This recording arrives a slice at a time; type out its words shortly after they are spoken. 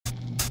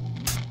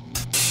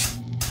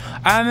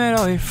I met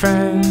all your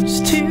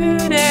friends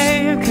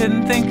today. I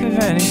couldn't think of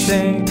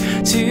anything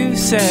to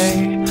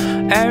say.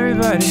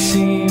 Everybody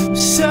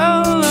seems so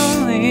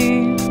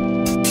lonely,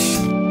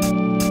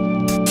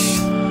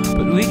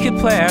 but we could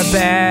play our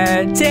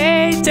bad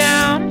day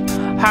down,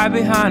 hide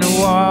behind a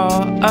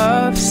wall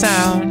of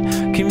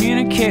sound,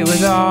 communicate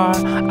with our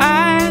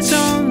eyes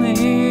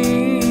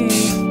only.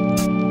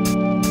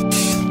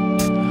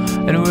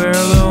 And we're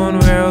alone,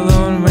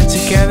 we're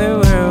together,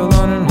 we're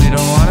alone, and we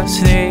don't wanna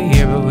stay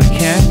here, but we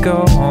can't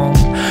go home.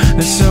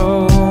 There's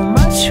so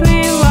much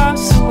we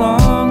lost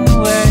along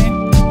the way,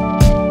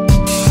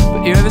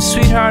 but you're the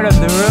sweetheart of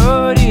the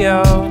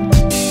rodeo,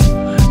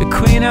 the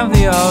queen of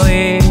the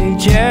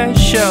all-ages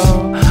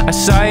show. I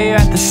saw you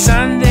at the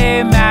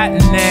Sunday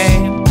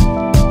matinee.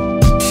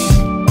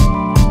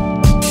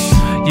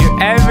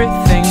 You're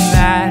everything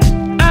that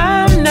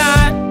I'm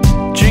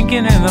not,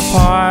 drinking in the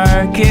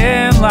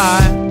parking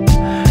lot.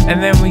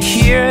 And then we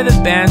hear the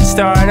band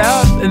start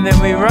up, and then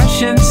we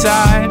rush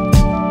inside.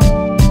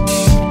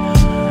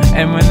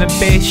 And when the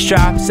bass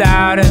drops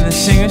out and the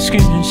singer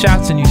screams and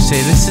shouts, and you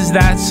say, this is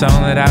that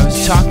song that I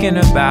was talking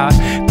about.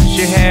 Put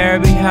your hair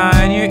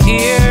behind your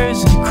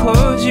ears and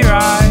close your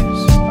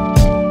eyes.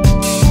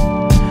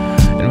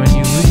 And when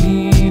you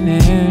lean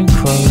in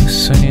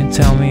close, when you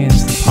tell me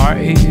it's the part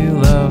you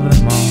love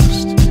the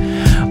most,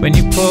 when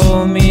you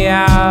pull me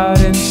out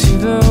into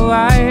the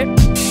light,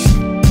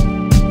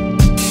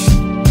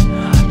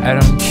 I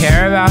don't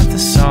care about the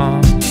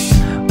song,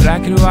 but I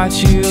could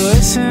watch you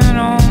listen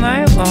all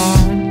night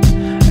long.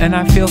 And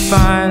I feel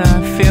fine,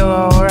 I feel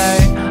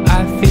alright,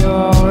 I feel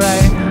alright.